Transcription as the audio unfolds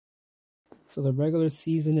So the regular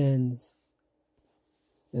season ends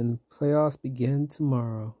and playoffs begin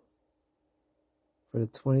tomorrow for the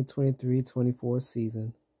 2023-24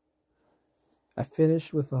 season. I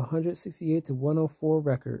finished with a 168-104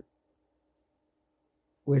 record,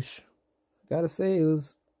 which I gotta say it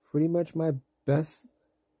was pretty much my best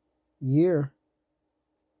year.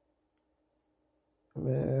 I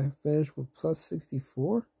mean, I finished with plus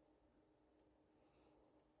 64.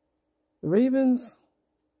 The Ravens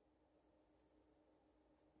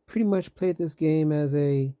pretty much played this game as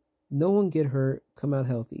a no one get hurt, come out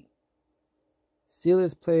healthy.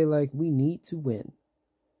 Steelers play like we need to win.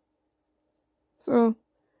 So,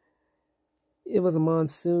 it was a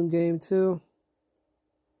monsoon game too.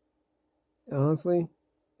 Honestly,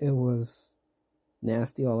 it was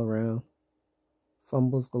nasty all around.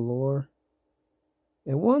 Fumbles galore.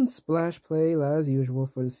 And one splash play as usual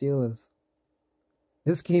for the Steelers.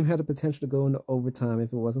 This game had the potential to go into overtime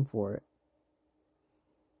if it wasn't for it.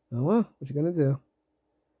 Oh well, what you gonna do?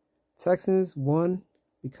 Texans won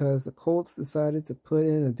because the Colts decided to put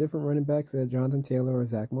in a different running back instead of Jonathan Taylor or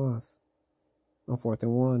Zach Moss on 4th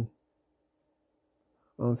and 1.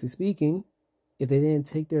 Honestly speaking, if they didn't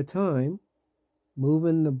take their time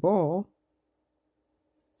moving the ball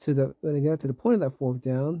when they got to the point of that 4th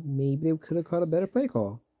down, maybe they could have caught a better play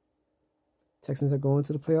call. Texans are going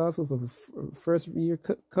to the playoffs with a first-year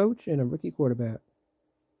coach and a rookie quarterback.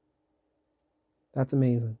 That's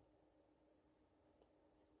amazing.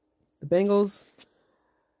 The Bengals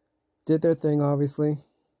did their thing, obviously.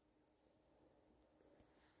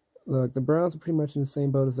 Look, the Browns are pretty much in the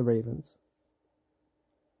same boat as the Ravens.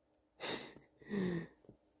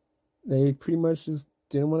 They pretty much just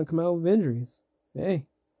didn't want to come out with injuries. Hey,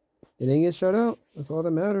 they didn't get shut out. That's all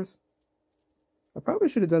that matters. I probably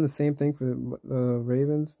should have done the same thing for the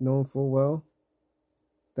Ravens, knowing full well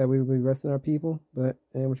that we would be resting our people. But,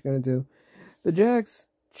 what you going to do? The Jags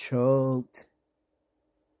choked.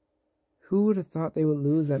 Who would have thought they would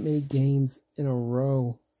lose that many games in a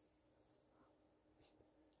row?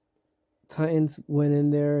 Titans went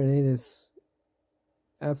in there and they just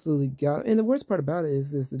absolutely got... And the worst part about it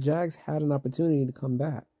is the Jags had an opportunity to come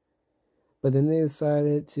back. But then they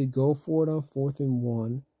decided to go for it on 4th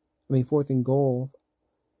and goal.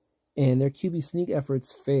 And their QB sneak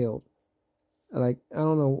efforts failed. Like, I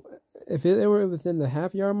don't know... If they were within the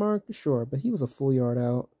half-yard mark, sure, but he was a full yard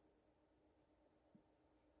out.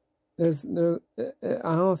 I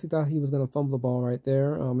honestly thought he was going to fumble the ball right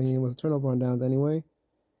there. I mean, it was a turnover on downs anyway.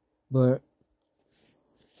 But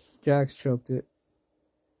Jags choked it.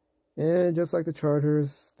 And just like the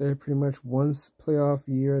Chargers, they're pretty much one playoff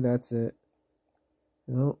year, that's it.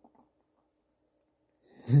 You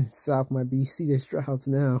know? South might be CJ Stroud's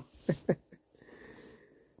now.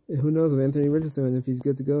 And who knows with Anthony Richardson if he's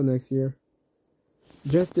good to go next year.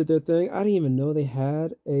 Jets did their thing. I didn't even know they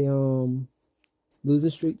had a losing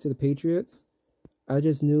streak to the Patriots. I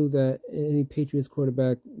just knew that any Patriots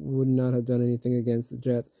quarterback would not have done anything against the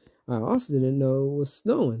Jets. I also didn't know it was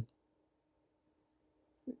snowing.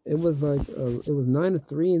 It was like it was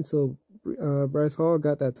 9-3 until Bryce Hall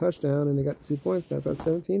got that touchdown and they got 2 points. That's at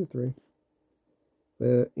 17-3.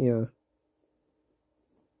 But yeah.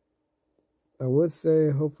 I would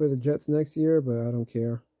say hope for the Jets next year, but I don't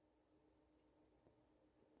care.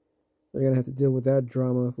 They're going to have to deal with that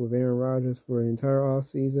drama with Aaron Rodgers for an entire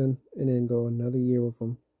offseason and then go another year with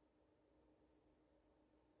him.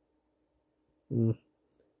 The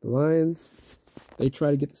Lions, they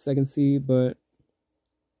tried to get the 2nd seed, but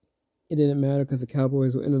it didn't matter because the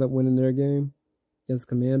Cowboys ended up winning their game against the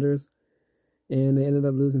Commanders. And they ended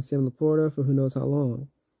up losing Sam Laporta for who knows how long.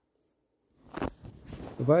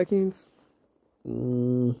 The Vikings... I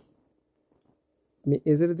mean,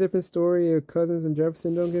 is it a different story if Cousins and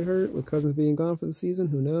Jefferson don't get hurt? With Cousins being gone for the season,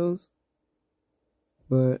 who knows?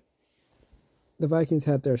 But the Vikings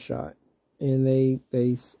had their shot, and they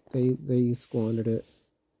squandered it.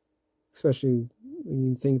 Especially when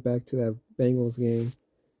you think back to that Bengals game,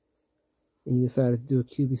 and you decided to do a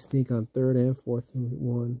QB sneak on 3rd and 4th and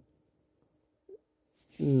 1.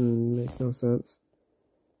 Makes no sense.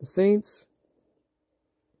 The Saints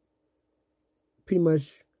pretty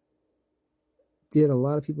much did a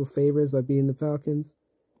lot of people favors by beating the Falcons.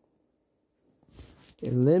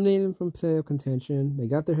 Eliminated them from playoff contention. They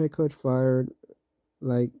got their head coach fired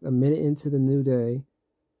like a minute into the new day.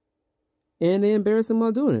 And they embarrassed him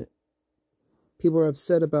while doing it. People are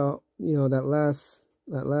upset about, that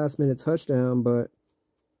last minute touchdown, but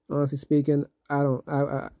honestly speaking,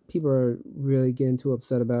 people are really getting too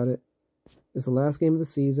upset about it. It's the last game of the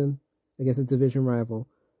season against a division rival.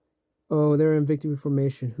 Oh, they're in victory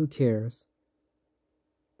formation. Who cares?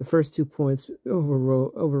 The first 2 points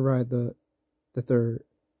override the the third.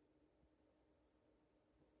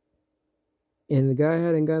 And the guy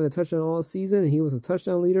hadn't gotten a touchdown all season, and he was a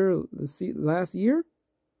touchdown leader last year?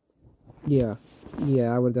 Yeah,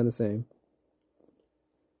 I would have done the same.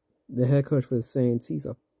 The head coach for the Saints, he's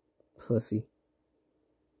a pussy.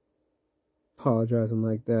 Apologizing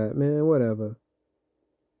like that. Man, whatever.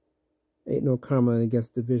 Ain't no karma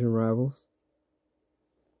against division rivals.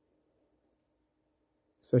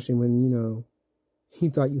 Especially when, he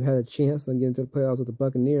thought you had a chance on getting to the playoffs with the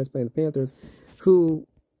Buccaneers playing the Panthers, who...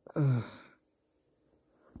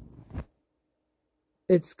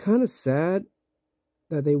 It's kind of sad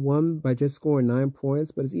that they won by just scoring 9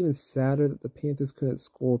 points, but it's even sadder that the Panthers couldn't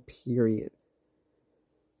score, period.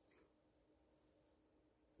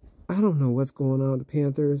 I don't know what's going on with the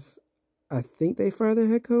Panthers. I think they fired their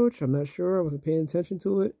head coach. I'm not sure. I wasn't paying attention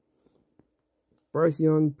to it. Bryce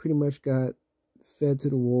Young pretty much got fed to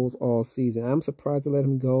the wolves all season. I'm surprised to let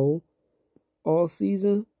him go all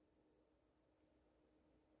season.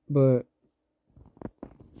 But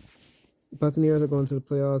Buccaneers are going to the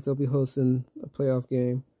playoffs. They'll be hosting a playoff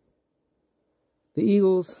game. The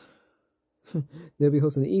Eagles, they'll be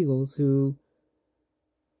hosting the Eagles, who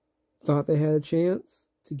thought they had a chance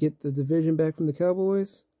to get the division back from the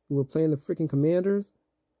Cowboys, who were playing the freaking Commanders,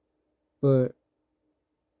 but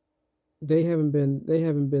they haven't been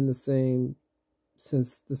the same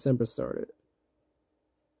since December started.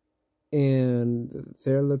 And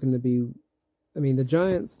they're looking to be, the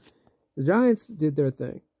Giants did their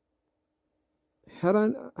thing. Had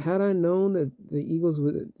I known that the Eagles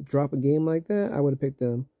would drop a game like that, I would have picked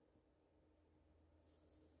them.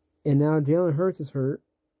 And now Jalen Hurts is hurt,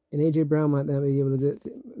 and AJ Brown might not be able to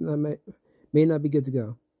may not be good to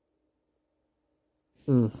go.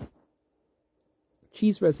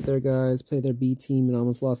 Chiefs rested their guys, played their B team, and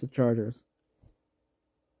almost lost the Chargers.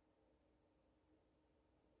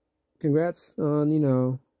 Congrats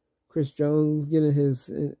on Chris Jones getting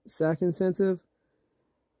his sack incentive.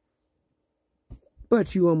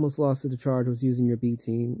 But you almost lost to the Chargers using your B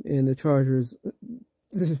team. And the Chargers,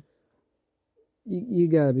 you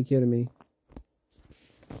gotta be kidding me.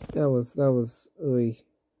 That was, I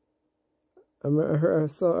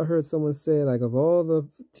heard someone say, like, of all the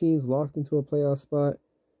teams locked into a playoff spot,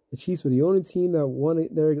 the Chiefs were the only team that won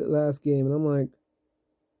their last game. And I'm like,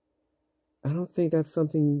 I don't think that's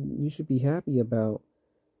something you should be happy about.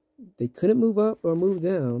 They couldn't move up or move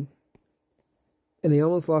down, and they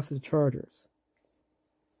almost lost to the Chargers.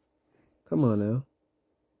 Come on now.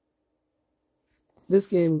 This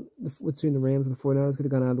game between the Rams and the 49ers could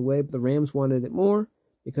have gone out of the way, but the Rams wanted it more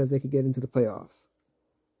because they could get into the playoffs.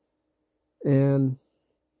 And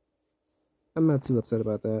I'm not too upset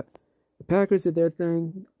about that. The Packers did their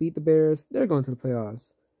thing, beat the Bears. They're going to the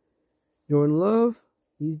playoffs. Jordan Love,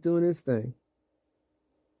 he's doing his thing.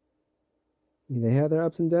 They had their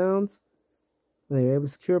ups and downs, and they were able to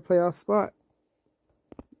secure a playoff spot.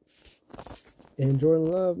 And Jordan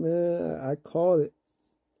Love, man, I called it.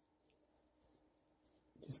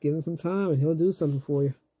 Just give him some time, and he'll do something for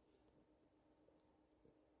you.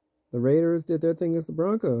 The Raiders did their thing against the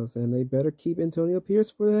Broncos, and they better keep Antonio Pierce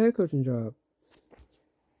for the head coaching job.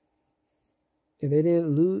 If they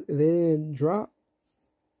didn't drop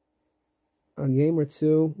a game or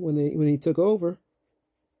two when he took over,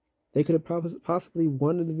 they could have possibly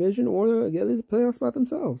won the division or get at least a playoff spot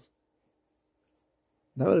themselves.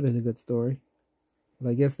 That would have been a good story. But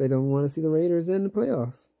I guess they don't want to see the Raiders in the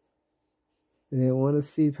playoffs. They don't want to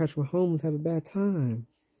see Patrick Mahomes have a bad time.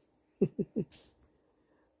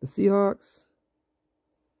 The Seahawks,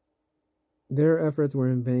 their efforts were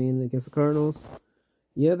in vain against the Cardinals.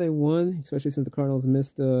 Yeah, they won, especially since the Cardinals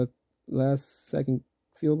missed the last-second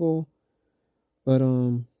field goal. But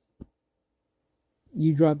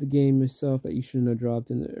you dropped the game yourself that you shouldn't have dropped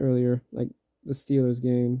in earlier, like the Steelers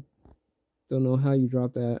game. Don't know how you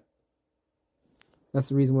dropped that. That's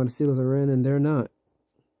the reason why the Steelers are in, and they're not.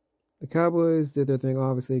 The Cowboys did their thing,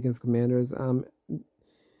 obviously, against Commanders.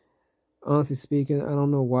 Honestly speaking, I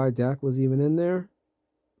don't know why Dak was even in there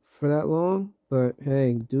for that long. But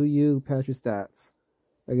hey, do you patch your stats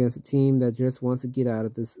against a team that just wants to get out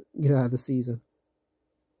of the season.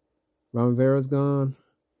 Ron Rivera's gone.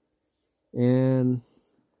 And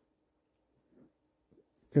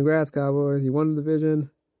congrats, Cowboys. You won the division.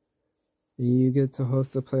 And you get to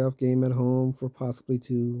host a playoff game at home for possibly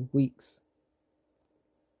 2 weeks.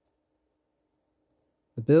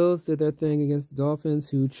 The Bills did their thing against the Dolphins,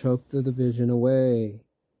 who choked the division away.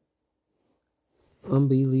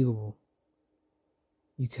 Unbelievable.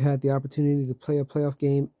 You had the opportunity to play a playoff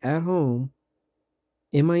game at home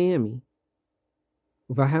in Miami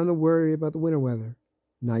without having to worry about the winter weather.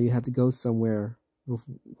 Now you have to go somewhere with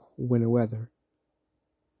winter weather.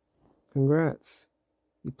 Congrats.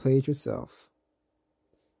 You played yourself.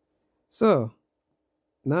 So,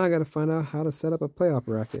 now I got to find out how to set up a playoff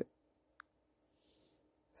bracket.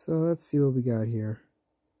 So, let's see what we got here.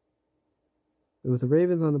 With the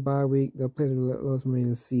Ravens on the bye week, they'll play the lowest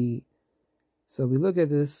remaining seed. So, we look at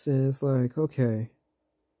this and it's like, okay.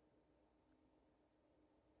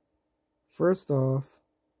 First off,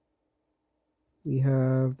 we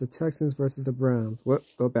have the Texans versus the Browns. What?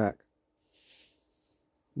 Go back.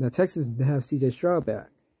 Now, Texans have C.J. Stroud back.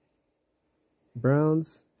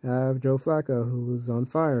 Browns have Joe Flacco, who was on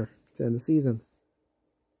fire to end the season.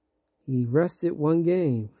 He rested one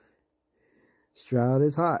game. Stroud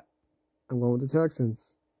is hot. I'm going with the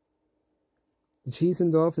Texans. The Chiefs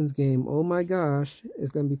and Dolphins game, oh my gosh, is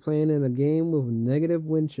going to be playing in a game with a negative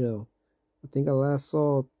wind chill. I think I last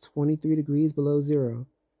saw 23 degrees below zero.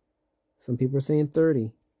 Some people are saying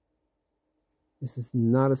 30. This is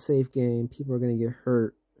not a safe game. People are going to get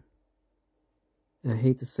hurt. And I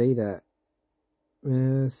hate to say that.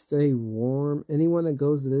 Man, stay warm. Anyone that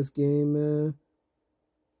goes to this game, man.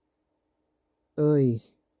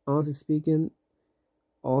 Honestly speaking,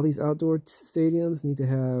 all these outdoor stadiums need to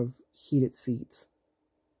have heated seats.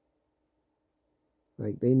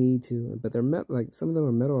 Like, they need to. But they're like, some of them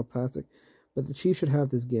are metal or plastic. But the Chiefs should have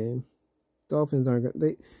this game. Dolphins aren't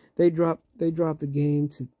going. They dropped the game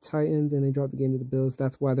to Titans and they dropped the game to the Bills.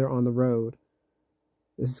 That's why they're on the road.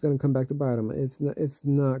 This is gonna come back to bite them.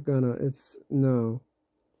 No.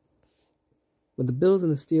 With the Bills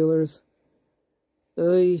and the Steelers,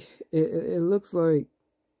 it looks like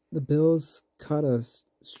the Bills cut a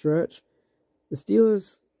stretch. The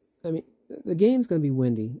Steelers, I mean, the game's gonna be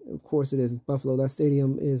windy. Of course it is. It's Buffalo. That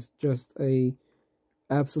stadium is just a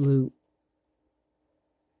absolute.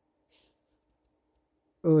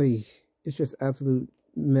 It's just absolute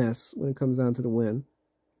mess when it comes down to the win.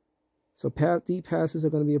 So deep passes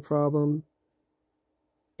are going to be a problem,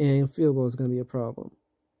 and field goal is going to be a problem.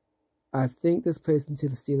 I think this plays into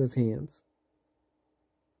the Steelers' hands.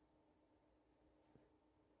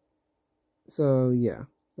 So, yeah,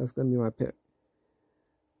 that's going to be my pick.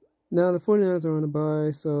 Now, the 49ers are on a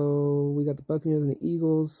bye, so we got the Buccaneers and the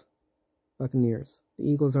Eagles. Buccaneers.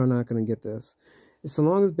 The Eagles are not going to get this. So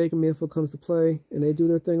long as Baker Mayfield comes to play and they do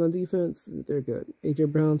their thing on defense, they're good. A.J.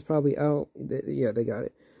 Brown's probably out. They got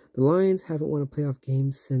it. The Lions haven't won a playoff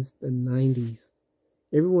game since the 90s.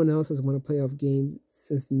 Everyone else has won a playoff game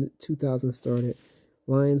since 2000 started.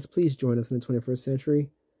 Lions, please join us in the 21st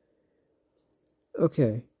century.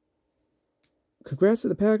 Okay. Congrats to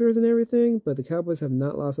the Packers and everything, but the Cowboys have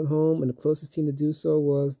not lost at home, and the closest team to do so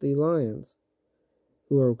was the Lions,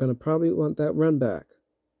 who are going to probably want that run back.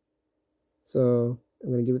 So, I'm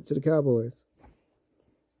going to give it to the Cowboys.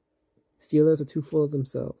 Steelers are too full of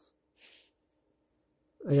themselves.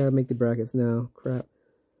 I got to make the brackets now. Crap.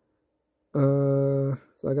 So,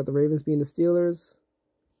 I got the Ravens being the Steelers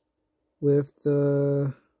with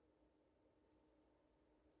the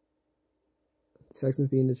Texans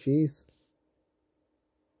being the Chiefs.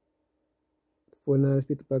 The 49ers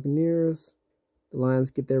beat the Buccaneers. The Lions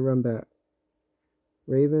get their run back.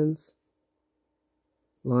 Ravens.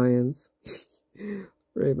 Lions.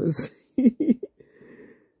 Ravens.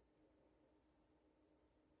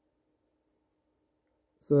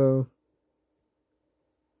 So,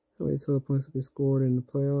 how many total points will be scored in the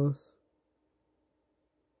playoffs?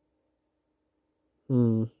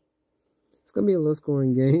 It's gonna be a low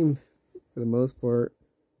scoring game for the most part.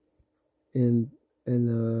 In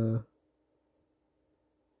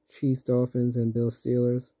Chiefs, Dolphins, and Bills,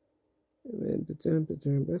 Steelers.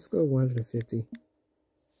 Let's go 150.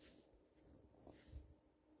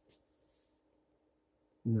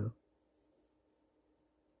 No.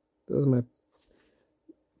 Those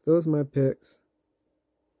are my picks.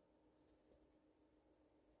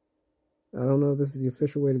 I don't know if this is the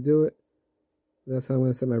official way to do it. That's how I'm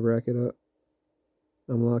going to set my bracket up.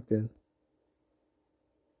 I'm locked in.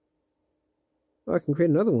 Oh, I can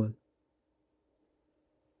create another one.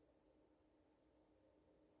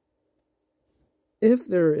 If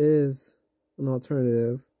there is an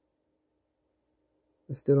alternative,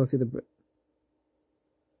 I still don't see the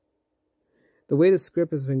way the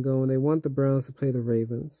script has been going. They want the Browns to play the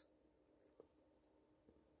Ravens.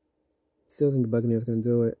 Still think the Buccaneers are going to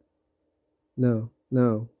do it. No.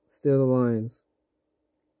 Still the Lions.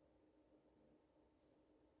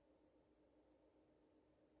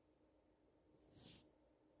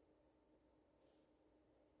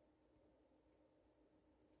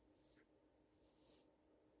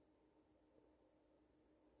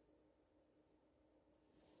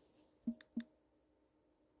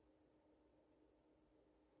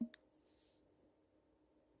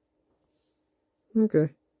 Okay.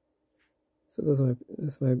 So those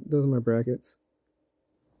are my brackets.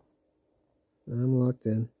 I'm locked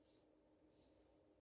in.